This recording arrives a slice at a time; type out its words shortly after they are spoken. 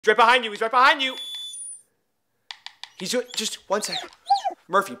He's right behind you. He's right behind you. He's just 1 second.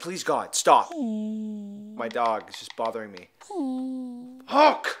 Murphy, please God, stop. My dog is just bothering me.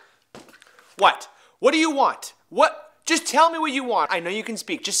 Hook! What? What do you want? What? Just tell me what you want. I know you can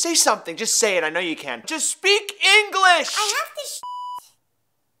speak. Just say something. Just say it. I know you can. Just speak English! I have to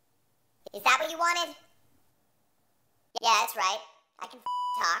Is that what you wanted? Yeah, that's right. I can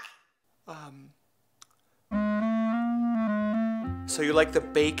talk. So you like the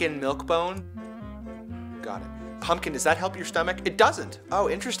bacon milk bone? Got it. Pumpkin, does that help your stomach? It doesn't. Oh,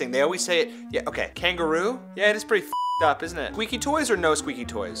 interesting. They always say it. Yeah, okay. Kangaroo? Yeah, it is pretty up, isn't it? Squeaky toys or no squeaky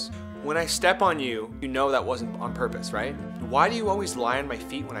toys? When I step on you, you know that wasn't on purpose, right? Why do you always lie on my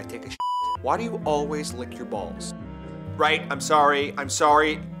feet when I take a shit? Why do you always lick your balls? Right, I'm sorry.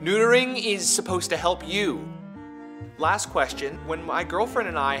 Neutering is supposed to help you. Last question. When my girlfriend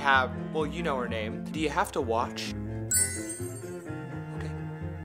and I have, well, you know her name, do you have to watch?